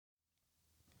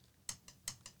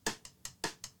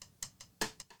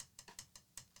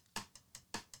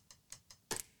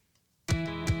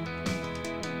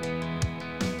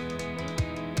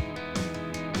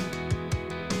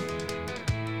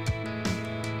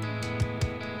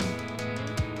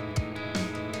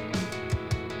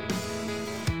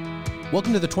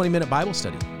Welcome to the 20-Minute Bible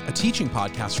Study, a teaching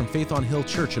podcast from Faith on Hill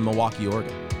Church in Milwaukee,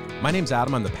 Oregon. My name's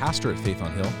Adam, I'm the pastor at Faith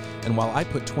on Hill, and while I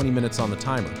put 20 minutes on the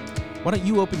timer, why don't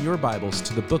you open your Bibles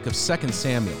to the book of 2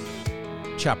 Samuel,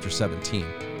 chapter 17.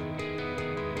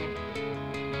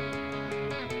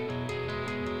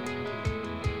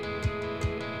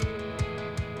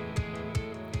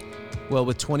 Well,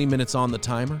 with 20 minutes on the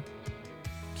timer,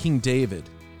 King David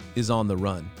is on the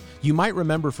run. You might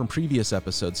remember from previous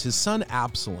episodes, his son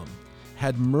Absalom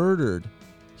had murdered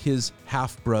his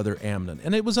half-brother Amnon.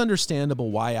 And it was understandable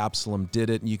why Absalom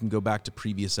did it, and you can go back to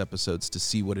previous episodes to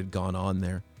see what had gone on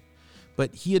there.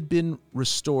 But he had been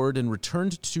restored and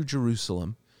returned to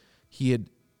Jerusalem. He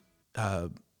had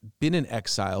been in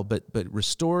exile, but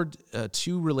restored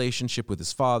to relationship with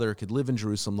his father, could live in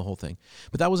Jerusalem, the whole thing.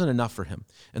 But that wasn't enough for him.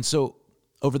 And so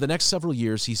over the next several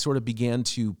years, he sort of began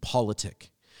to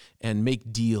politic and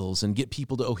make deals and get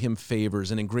people to owe him favors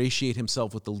and ingratiate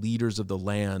himself with the leaders of the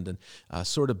land and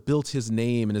sort of built his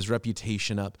name and his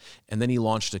reputation up. And then he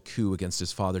launched a coup against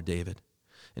his father David.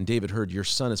 And David heard, your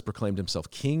son has proclaimed himself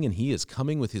king and he is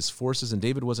coming with his forces. And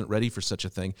David wasn't ready for such a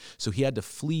thing. So he had to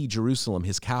flee Jerusalem,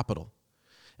 his capital,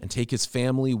 and take his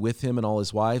family with him and all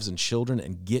his wives and children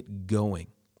and get going.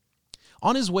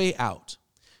 On his way out,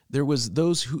 there were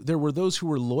those who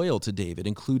were loyal to David,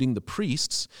 including the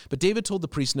priests. But David told the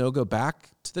priests, no, go back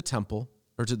to the temple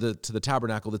or to the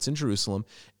tabernacle that's in Jerusalem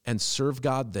and serve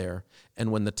God there. And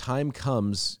when the time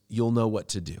comes, you'll know what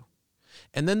to do.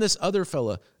 And then this other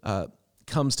fella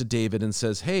comes to David and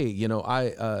says, hey,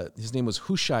 his name was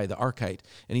Hushai the Archite.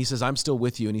 And he says, I'm still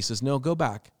with you. And he says, no, go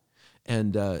back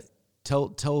and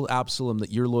tell Absalom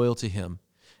that you're loyal to him,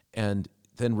 and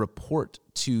then report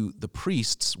to the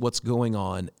priests what's going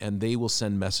on, and they will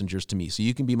send messengers to me. So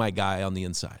you can be my guy on the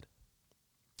inside.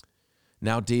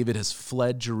 Now David has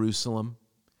fled Jerusalem,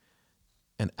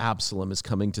 and Absalom is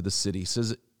coming to the city. It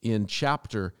says in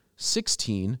chapter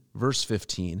 16, verse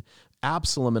 15,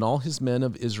 Absalom and all his men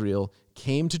of Israel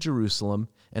came to Jerusalem,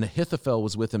 and Ahithophel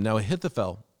was with him. Now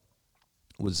Ahithophel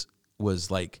was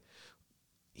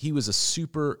he was a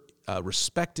super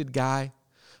respected guy.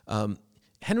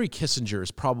 Henry Kissinger is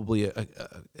probably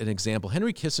an example.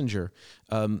 Henry Kissinger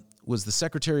was the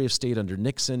Secretary of State under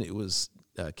Nixon. It was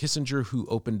Kissinger who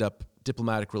opened up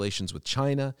diplomatic relations with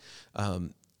China.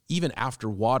 Even after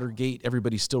Watergate,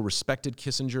 everybody still respected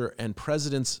Kissinger, and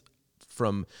presidents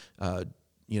from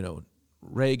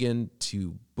Reagan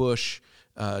to Bush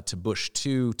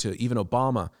II to even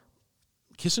Obama,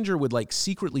 Kissinger would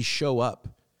secretly show up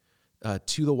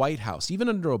to the White House, even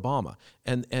under Obama,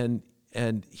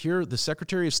 and here, the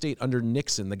Secretary of State under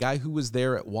Nixon, the guy who was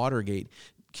there at Watergate,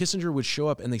 Kissinger would show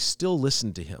up and they still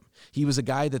listened to him. He was a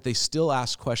guy that they still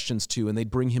asked questions to, and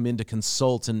they'd bring him in to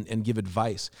consult and give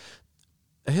advice.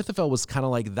 Ahithophel was kind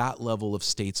of like that level of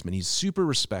statesman. He's super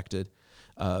respected.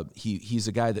 He's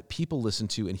a guy that people listen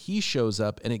to, and he shows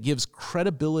up, and it gives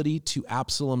credibility to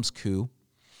Absalom's coup.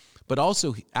 But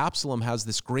also, Absalom has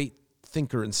this great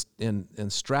thinker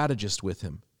and strategist with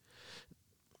him.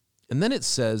 And then it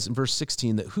says in verse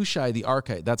 16 that Hushai the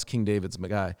Archite, that's King David's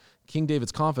guy, King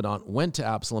David's confidant, went to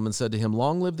Absalom and said to him,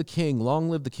 long live the king, long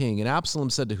live the king. And Absalom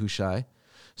said to Hushai,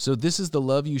 so this is the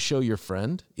love you show your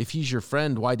friend? If he's your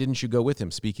friend, why didn't you go with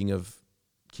him? Speaking of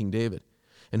King David.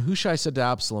 And Hushai said to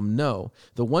Absalom, no,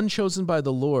 the one chosen by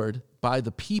the Lord, by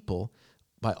the people,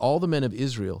 by all the men of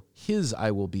Israel, his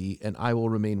I will be, and I will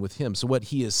remain with him. So what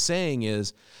he is saying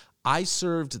is, I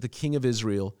served the king of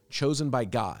Israel, chosen by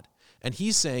God. And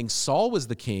he's saying Saul was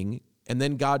the king, and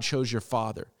then God chose your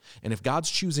father. And if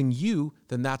God's choosing you,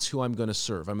 then that's who I'm going to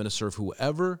serve. I'm going to serve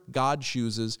whoever God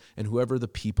chooses and whoever the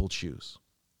people choose.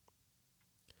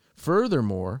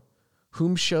 Furthermore,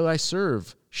 whom shall I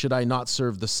serve? Should I not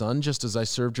serve the son, just as I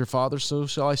served your father, so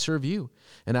shall I serve you?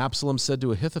 And Absalom said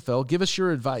to Ahithophel, give us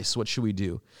your advice, what should we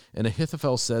do? And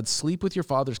Ahithophel said, sleep with your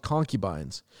father's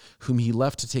concubines, whom he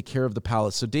left to take care of the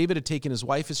palace. So David had taken his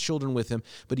wife, his children with him,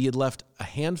 but he had left a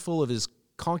handful of his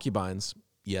concubines,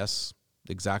 yes,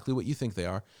 exactly what you think they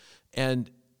are, and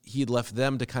he had left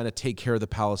them to kind of take care of the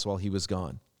palace while he was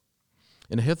gone.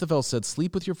 And Ahithophel said,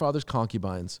 sleep with your father's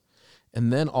concubines,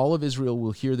 and then all of Israel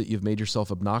will hear that you've made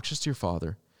yourself obnoxious to your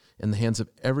father, and the hands of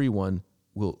everyone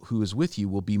who is with you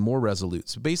will be more resolute.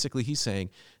 So basically he's saying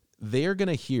they're going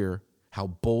to hear how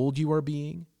bold you are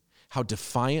being, how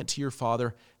defiant to your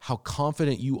father, how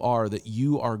confident you are that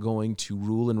you are going to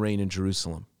rule and reign in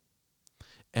Jerusalem.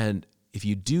 And if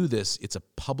you do this, it's a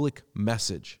public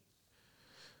message.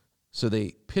 So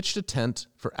they pitched a tent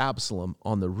for Absalom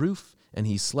on the roof, and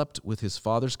he slept with his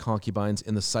father's concubines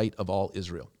in the sight of all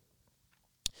Israel.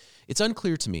 It's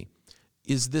unclear to me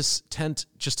is this tent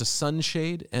just a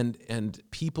sunshade and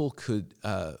people could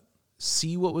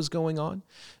see what was going on?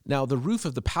 Now, the roof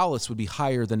of the palace would be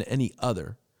higher than any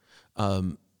other.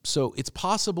 So it's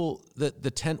possible that the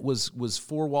tent was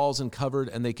four walls and covered,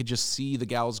 and they could just see the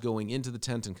gals going into the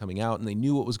tent and coming out, and they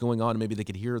knew what was going on. And maybe they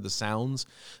could hear the sounds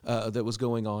that was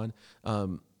going on,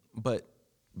 but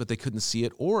they couldn't see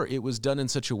it. Or it was done in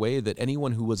such a way that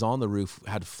anyone who was on the roof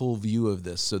had full view of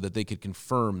this so that they could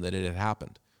confirm that it had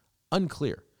happened.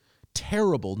 Unclear.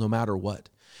 Terrible no matter what.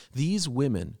 These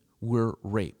women were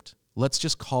raped. Let's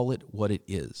just call it what it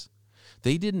is.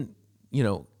 They didn't,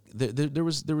 there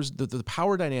was the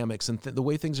power dynamics and the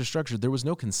way things are structured. There was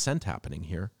no consent happening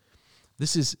here.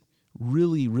 This is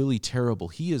really, really terrible.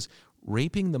 He is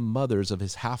raping the mothers of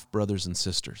his half-brothers and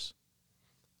sisters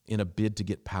in a bid to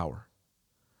get power.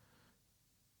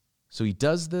 So he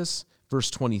does this. Verse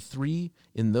 23,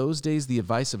 in those days the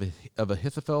advice of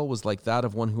Ahithophel was like that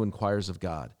of one who inquires of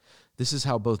God. This is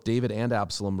how both David and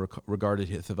Absalom regarded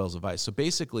Ahithophel's advice. So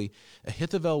basically,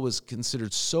 Ahithophel was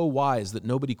considered so wise that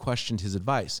nobody questioned his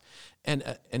advice. And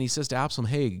he says to Absalom,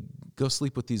 hey, go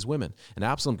sleep with these women. And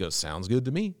Absalom goes, sounds good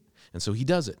to me. And so he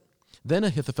does it. Then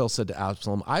Ahithophel said to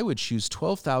Absalom, I would choose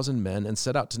 12,000 men and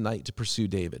set out tonight to pursue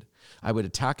David. I would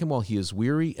attack him while he is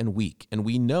weary and weak. And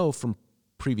we know from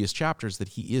previous chapters that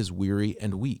he is weary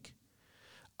and weak.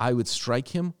 I would strike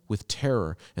him with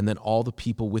terror, and then all the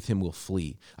people with him will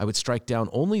flee. I would strike down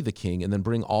only the king, and then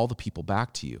bring all the people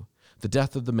back to you. The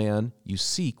death of the man you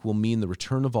seek will mean the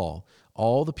return of all.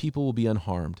 All the people will be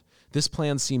unharmed. This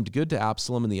plan seemed good to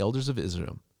Absalom and the elders of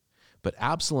Israel. But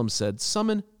Absalom said,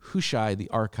 summon Hushai the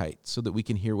Archite, so that we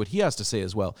can hear what he has to say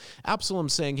as well.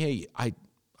 Absalom's saying, hey, I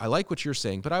like what you're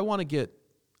saying, but I want to get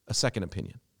a second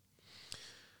opinion.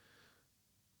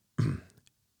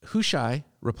 Hushai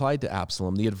replied to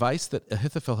Absalom, the advice that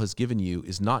Ahithophel has given you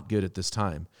is not good at this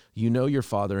time. You know your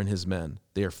father and his men.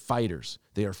 They are fighters.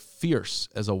 They are fierce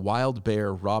as a wild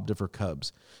bear robbed of her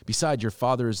cubs. Besides, your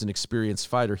father is an experienced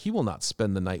fighter. He will not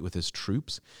spend the night with his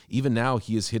troops. Even now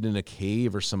he is hidden in a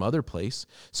cave or some other place.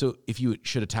 So if you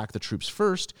should attack the troops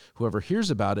first, whoever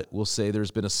hears about it will say there's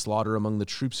been a slaughter among the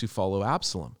troops who follow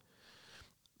Absalom.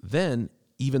 Then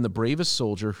even the bravest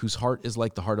soldier, whose heart is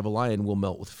like the heart of a lion, will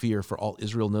melt with fear, for all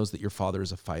Israel knows that your father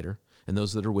is a fighter, and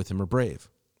those that are with him are brave.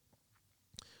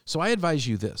 So I advise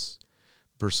you this.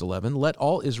 Verse 11, let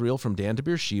all Israel from Dan to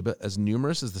Beersheba, as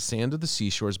numerous as the sand of the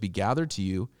seashores, be gathered to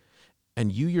you,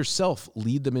 and you yourself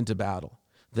lead them into battle.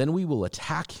 Then we will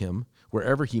attack him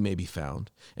wherever he may be found,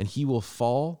 and he will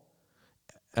fall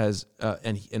and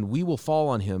we will fall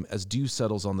on him as dew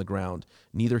settles on the ground.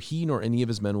 Neither he nor any of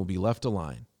his men will be left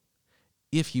alive.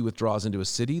 If he withdraws into a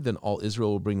city, then all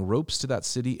Israel will bring ropes to that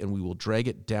city, and we will drag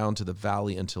it down to the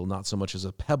valley until not so much as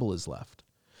a pebble is left.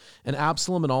 And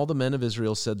Absalom and all the men of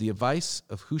Israel said, the advice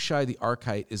of Hushai the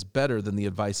Archite is better than the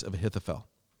advice of Ahithophel.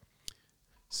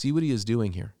 See what he is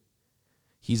doing here.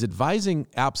 He's advising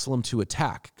Absalom to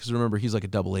attack, because remember, he's like a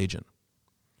double agent.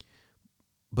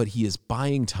 But he is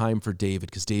buying time for David,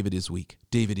 because David is weak.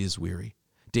 David is weary.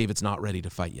 David's not ready to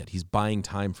fight yet. He's buying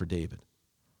time for David.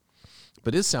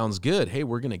 But it sounds good. Hey,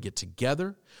 we're going to get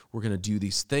together. We're going to do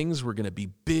these things. We're going to be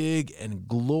big and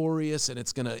glorious. And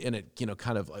it's going to,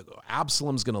 kind of like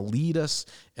Absalom's going to lead us.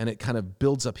 And it kind of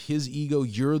builds up his ego.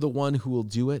 You're the one who will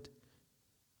do it.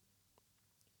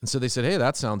 And so they said, hey,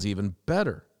 that sounds even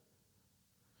better.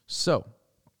 So,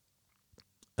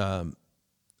 in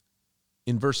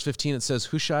verse 15, it says,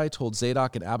 Hushai told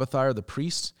Zadok and Abiathar, the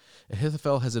priests,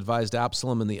 Ahithophel has advised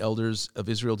Absalom and the elders of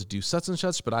Israel to do such and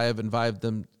such, but I have advised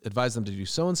them to do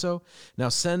so and so. Now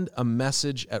send a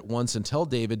message at once and tell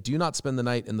David, do not spend the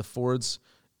night in the fords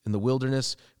in the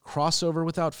wilderness. Cross over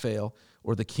without fail,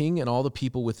 or the king and all the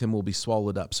people with him will be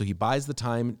swallowed up. So he buys the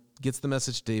time, gets the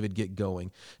message to David, get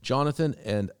going. Jonathan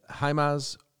and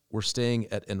Ahimaaz were staying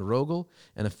at Enrogel,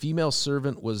 and a female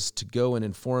servant was to go and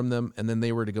inform them, and then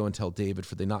they were to go and tell David,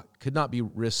 for they could not be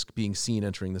risk being seen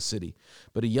entering the city.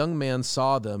 But a young man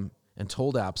saw them and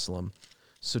told Absalom.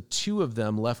 So two of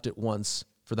them left at once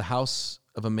for the house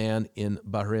of a man in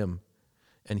Barim,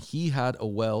 and he had a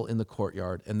well in the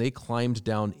courtyard, and they climbed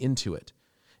down into it.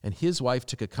 And his wife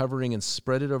took a covering and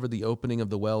spread it over the opening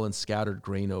of the well and scattered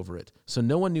grain over it. So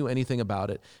no one knew anything about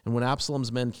it. And when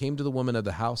Absalom's men came to the woman of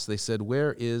the house, they said,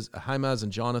 where is Ahimaaz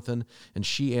and Jonathan? And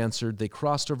she answered, they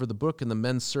crossed over the brook, and the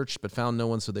men searched but found no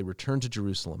one, so they returned to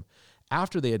Jerusalem.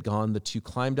 After they had gone, the two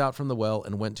climbed out from the well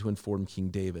and went to inform King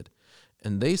David.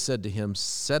 And they said to him,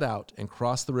 set out and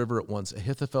cross the river at once.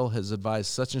 Ahithophel has advised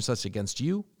such and such against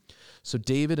you. So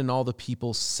David and all the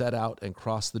people set out and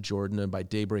crossed the Jordan, and by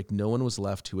daybreak no one was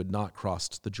left who had not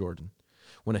crossed the Jordan.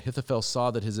 When Ahithophel saw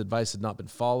that his advice had not been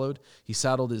followed, he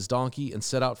saddled his donkey and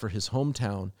set out for his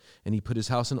hometown, and he put his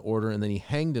house in order, and then he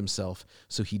hanged himself.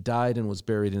 So he died and was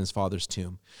buried in his father's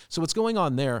tomb. So what's going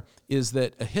on there is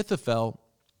that Ahithophel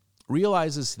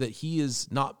realizes that his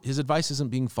advice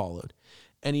isn't being followed.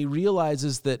 And he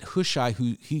realizes that Hushai,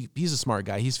 he's a smart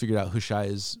guy. He's figured out Hushai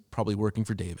is probably working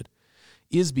for David,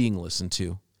 is being listened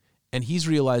to. And he's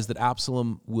realized that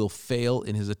Absalom will fail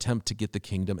in his attempt to get the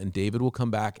kingdom, and David will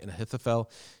come back, and Ahithophel,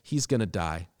 he's going to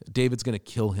die. David's going to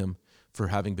kill him for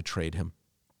having betrayed him.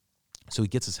 So he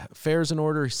gets his affairs in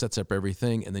order, he sets up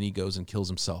everything, and then he goes and kills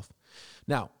himself.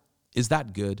 Now, is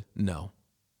that good? No.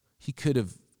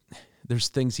 There's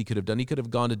things he could have done. He could have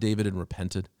gone to David and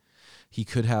repented. He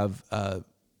could have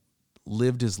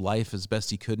lived his life as best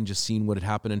he could and just seen what had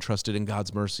happened and trusted in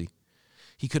God's mercy.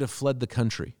 He could have fled the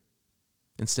country.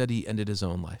 Instead, he ended his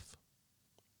own life.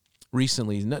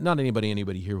 Recently, not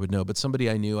anybody here would know, but somebody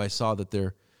I knew, I saw that they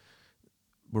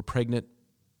were pregnant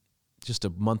just a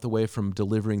month away from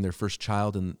delivering their first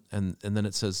child, and then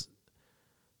it says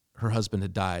her husband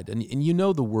had died. And you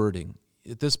know the wording.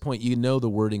 At this point, you know the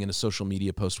wording in a social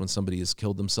media post when somebody has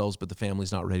killed themselves, but the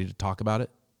family's not ready to talk about it.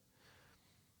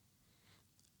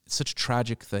 It's such a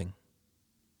tragic thing.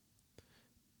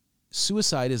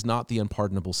 Suicide is not the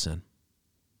unpardonable sin.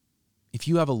 If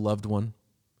you have a loved one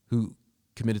who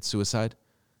committed suicide,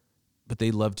 but they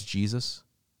loved Jesus,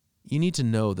 you need to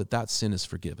know that that sin is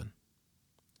forgiven.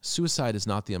 Suicide is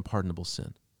not the unpardonable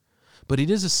sin, but it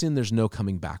is a sin there's no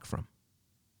coming back from.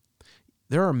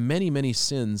 There are many, many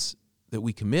sins that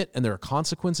we commit, and there are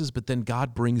consequences, but then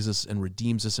God brings us and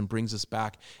redeems us and brings us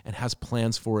back and has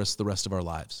plans for us the rest of our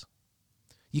lives.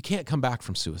 You can't come back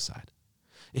from suicide.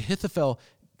 Ahithophel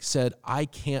said, I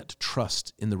can't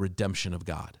trust in the redemption of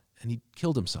God. And he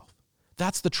killed himself.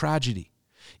 That's the tragedy,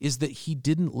 is that he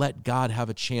didn't let God have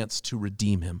a chance to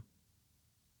redeem him.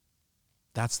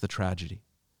 That's the tragedy.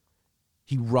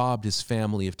 He robbed his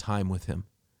family of time with him.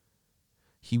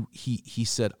 He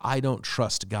said, I don't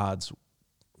trust God's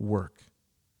work.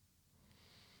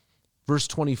 Verse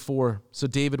 24, so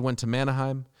David went to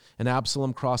Mahanaim, and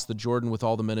Absalom crossed the Jordan with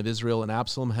all the men of Israel, and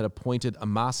Absalom had appointed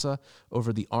Amasa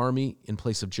over the army in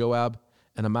place of Joab,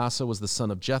 and Amasa was the son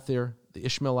of Jether, the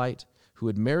Ishmaelite, who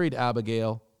had married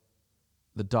Abigail,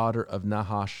 the daughter of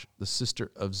Nahash, the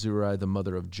sister of Zeruiah, the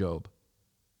mother of Job.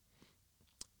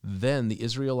 Then the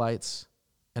Israelites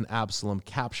and Absalom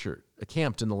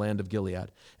camped in the land of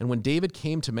Gilead. And when David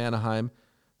came to Mahanaim,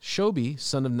 Shobi,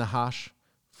 son of Nahash,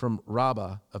 from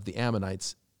Rabbah of the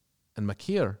Ammonites, and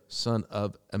Machir, son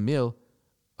of Amil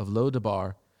of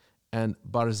Lodabar, and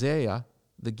Barzeiah,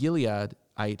 the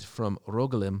Gileadite from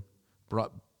Rogelim,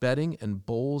 brought bedding and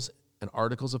bowls and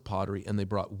articles of pottery, and they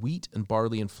brought wheat and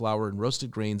barley and flour and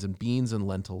roasted grains and beans and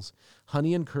lentils,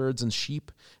 honey and curds and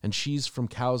sheep and cheese from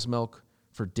cow's milk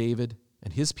for David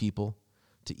and his people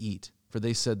to eat. For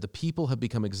they said, the people have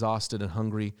become exhausted and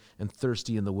hungry and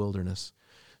thirsty in the wilderness.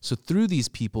 So through these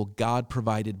people, God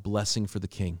provided blessing for the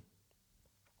king,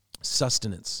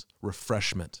 sustenance,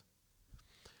 refreshment.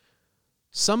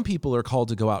 Some people are called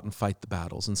to go out and fight the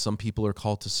battles, and some people are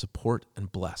called to support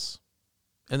and bless.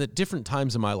 And at different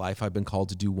times in my life, I've been called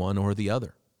to do one or the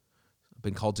other. I've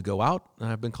been called to go out,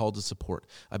 and I've been called to support.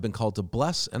 I've been called to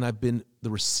bless, and I've been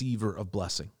the receiver of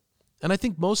blessing. And I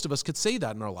think most of us could say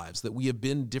that in our lives, that we have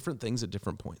been different things at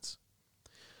different points.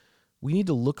 We need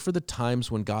to look for the times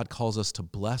when God calls us to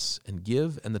bless and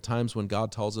give, and the times when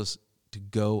God tells us to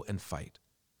go and fight.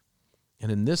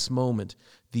 And in this moment,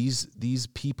 these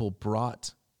people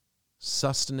brought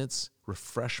sustenance,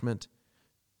 refreshment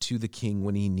to the king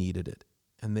when he needed it.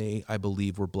 And they, I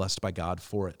believe, were blessed by God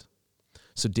for it.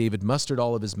 So David mustered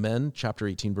all of his men, chapter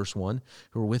 18, verse 1,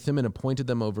 who were with him, and appointed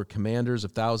them over commanders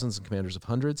of thousands and commanders of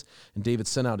hundreds. And David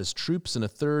sent out his troops, and a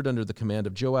third under the command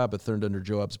of Joab, a third under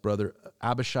Joab's brother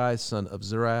Abishai, son of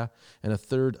Zeruiah, and a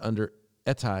third under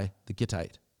Ittai the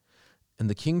Gittite. And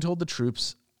the king told the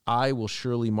troops, I will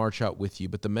surely march out with you.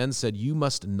 But the men said, you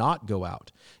must not go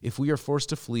out. If we are forced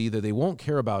to flee, that they won't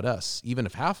care about us. Even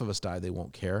if half of us die, they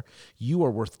won't care. You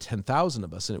are worth 10,000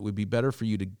 of us, and it would be better for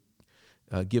you to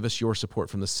give us your support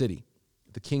from the city.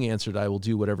 The king answered, I will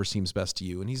do whatever seems best to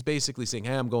you. And he's basically saying,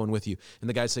 hey, I'm going with you. And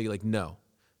the guys say, like, no,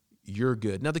 you're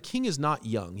good. Now, the king is not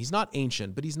young. He's not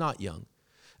ancient, but he's not young.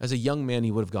 As a young man,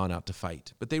 he would have gone out to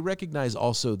fight. But they recognize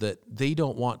also that they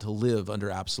don't want to live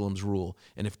under Absalom's rule.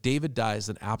 And if David dies,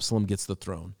 then Absalom gets the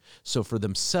throne. So for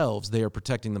themselves, they are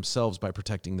protecting themselves by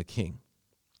protecting the king.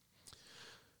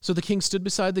 So the king stood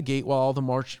beside the gate while all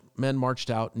the men marched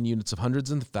out in units of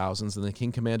hundreds and thousands. And the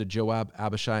king commanded Joab,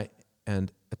 Abishai,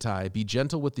 and Ittai, be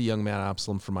gentle with the young man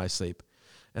Absalom for my sake.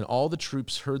 And all the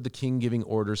troops heard the king giving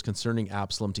orders concerning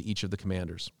Absalom to each of the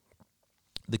commanders.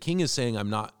 The king is saying, I'm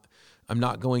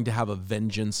not going to have a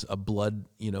vengeance, a blood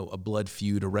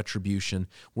feud, a retribution.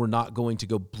 We're not going to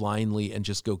go blindly and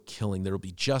just go killing. There will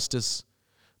be justice,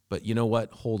 but you know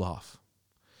what? Hold off.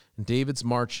 And David's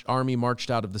army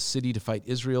marched out of the city to fight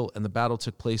Israel, and the battle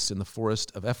took place in the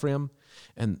forest of Ephraim.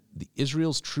 And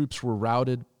Israel's troops were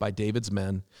routed by David's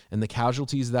men, and the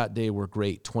casualties that day were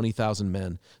great, 20,000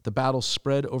 men. The battle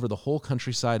spread over the whole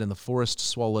countryside, and the forest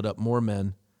swallowed up more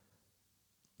men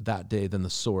that day than the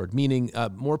sword, meaning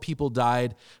more people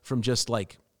died from just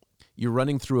like you're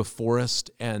running through a forest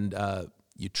and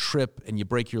you trip and you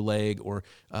break your leg, or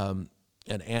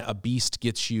a beast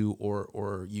gets you,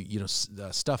 or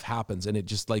stuff happens, and it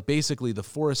just like basically the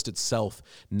forest itself,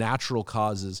 natural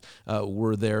causes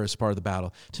were there as part of the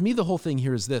battle. To me, the whole thing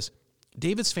here is this: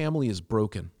 David's family is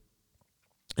broken,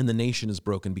 and the nation is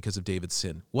broken because of David's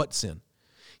sin. What sin?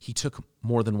 He took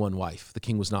more than one wife. The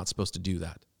king was not supposed to do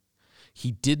that.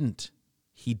 He didn't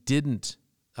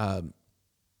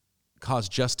cause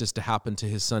justice to happen to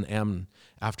his son Amnon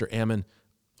after Ammon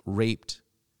raped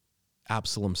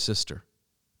Absalom's sister.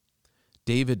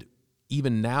 David,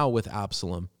 even now with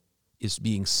Absalom, is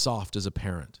being soft as a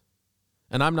parent.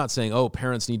 And I'm not saying,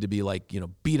 parents need to be like,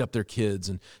 beat up their kids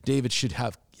and David should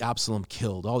have Absalom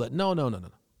killed, all that. No.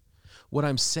 What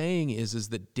I'm saying is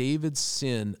that David's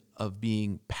sin of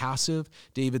being passive,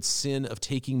 David's sin of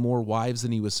taking more wives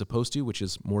than he was supposed to, which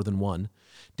is more than one,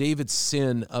 David's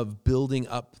sin of building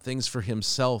up things for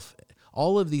himself,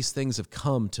 all of these things have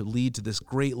come to lead to this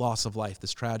great loss of life,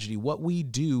 this tragedy. What we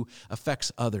do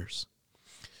affects others.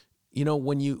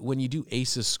 When you do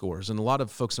ACEs scores, and a lot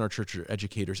of folks in our church are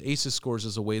educators, ACEs scores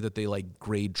is a way that they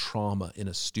grade trauma in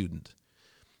a student.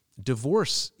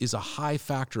 Divorce is a high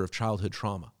factor of childhood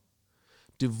trauma.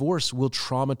 Divorce will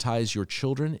traumatize your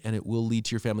children, and it will lead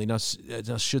to your family. Now,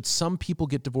 should some people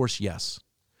get divorced? Yes.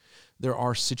 There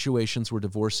are situations where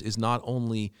divorce is not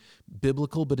only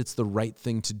biblical, but it's the right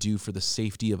thing to do for the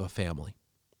safety of a family.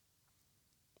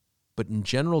 But in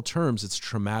general terms, it's a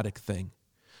traumatic thing.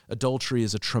 Adultery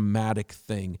is a traumatic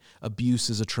thing. Abuse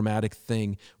is a traumatic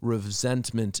thing.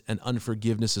 Resentment and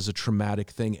unforgiveness is a traumatic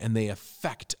thing, and they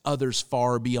affect others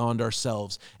far beyond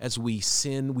ourselves. As we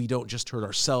sin, we don't just hurt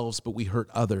ourselves, but we hurt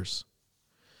others.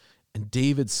 And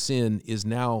David's sin is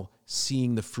now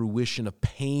seeing the fruition of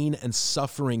pain and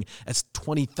suffering as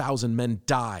 20,000 men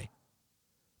die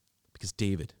because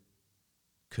David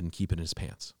couldn't keep it in his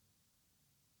pants.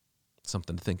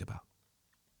 Something to think about.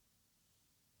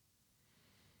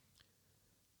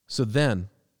 So then,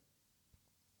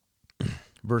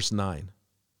 verse 9,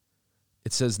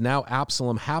 it says, Now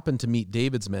Absalom happened to meet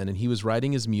David's men, and he was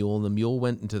riding his mule, and the mule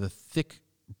went into the thick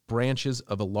branches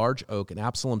of a large oak, and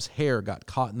Absalom's hair got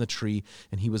caught in the tree,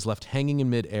 and he was left hanging in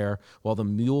midair while the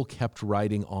mule kept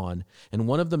riding on. And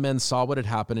one of the men saw what had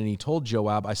happened, and he told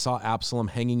Joab, I saw Absalom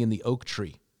hanging in the oak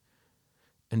tree.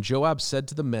 And Joab said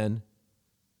to the men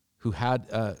who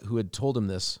had told him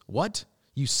this, What?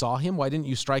 You saw him? Why didn't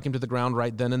you strike him to the ground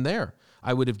right then and there?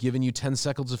 I would have given you 10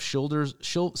 shekels of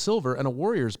silver and a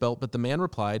warrior's belt. But the man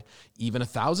replied, Even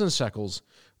 1,000 shekels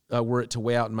were it to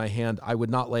weigh out in my hand, I would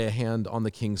not lay a hand on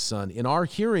the king's son. In our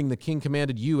hearing, the king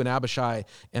commanded you and Abishai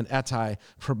and Ittai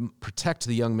protect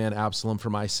the young man Absalom for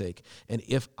my sake. And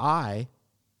if I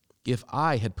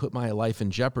had put my life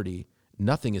in jeopardy,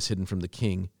 nothing is hidden from the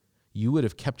king. You would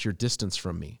have kept your distance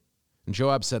from me. And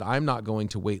Joab said, I'm not going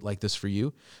to wait like this for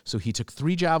you. So he took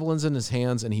 3 javelins in his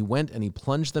hands, and he went and he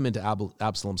plunged them into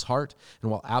Absalom's heart, and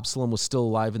while Absalom was still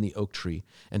alive in the oak tree.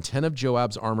 And 10 of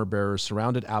Joab's armor bearers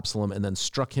surrounded Absalom and then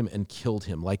struck him and killed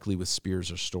him, likely with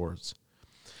spears or swords.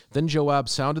 Then Joab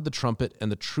sounded the trumpet,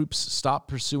 and the troops stopped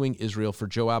pursuing Israel, for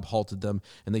Joab halted them,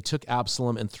 and they took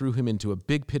Absalom and threw him into a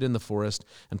big pit in the forest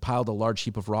and piled a large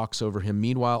heap of rocks over him.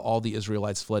 Meanwhile, all the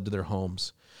Israelites fled to their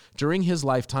homes. During his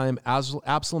lifetime,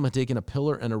 Absalom had taken a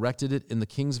pillar and erected it in the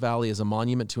king's valley as a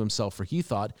monument to himself, for he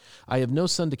thought, I have no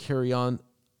son to carry on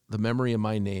the memory of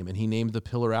my name. And he named the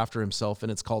pillar after himself,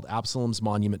 and it's called Absalom's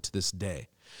monument to this day.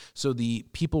 So the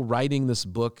people writing this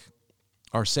book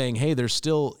are saying, hey, there's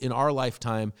still, in our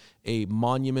lifetime, a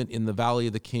monument in the Valley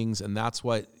of the Kings, and that's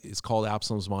what is called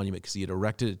Absalom's monument, because he had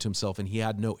erected it to himself, and he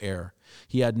had no heir.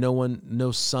 He had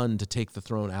no son to take the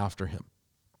throne after him.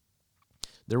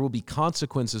 There will be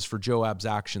consequences for Joab's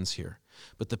actions here,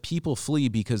 but the people flee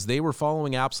because they were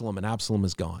following Absalom, and Absalom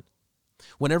is gone.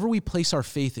 Whenever we place our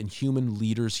faith in human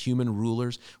leaders, human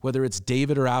rulers, whether it's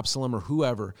David or Absalom or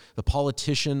whoever, the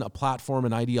politician, a platform,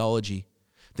 an ideology,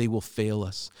 they will fail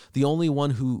us. The only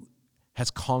one who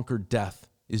has conquered death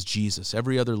is Jesus.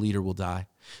 Every other leader will die.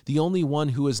 The only one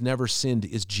who has never sinned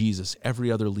is Jesus.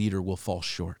 Every other leader will fall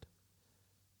short.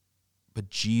 But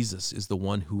Jesus is the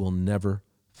one who will never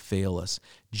fail us.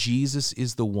 Jesus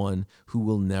is the one who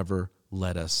will never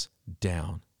let us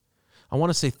down. I want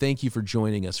to say thank you for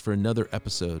joining us for another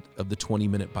episode of the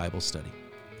 20-Minute Bible Study.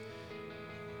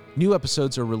 New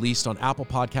episodes are released on Apple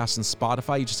Podcasts and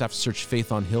Spotify. You just have to search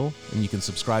Faith on Hill, and you can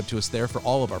subscribe to us there for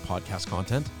all of our podcast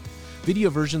content. Video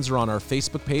versions are on our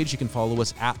Facebook page. You can follow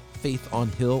us at Faith on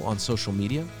Hill on social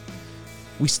media.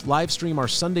 We live stream our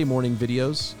Sunday morning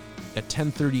videos at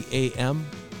 10:30 a.m.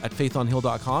 at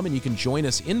faithonhill.com, and you can join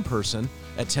us in person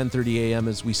at 10:30 a.m.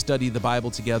 as we study the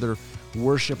Bible together,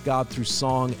 worship God through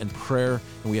song and prayer,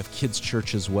 and we have kids'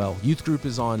 church as well. Youth group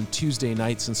is on Tuesday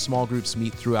nights, and small groups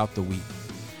meet throughout the week.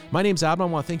 My name's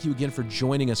Absalom. I want to thank you again for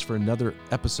joining us for another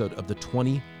episode of the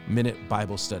 20-Minute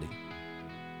Bible Study.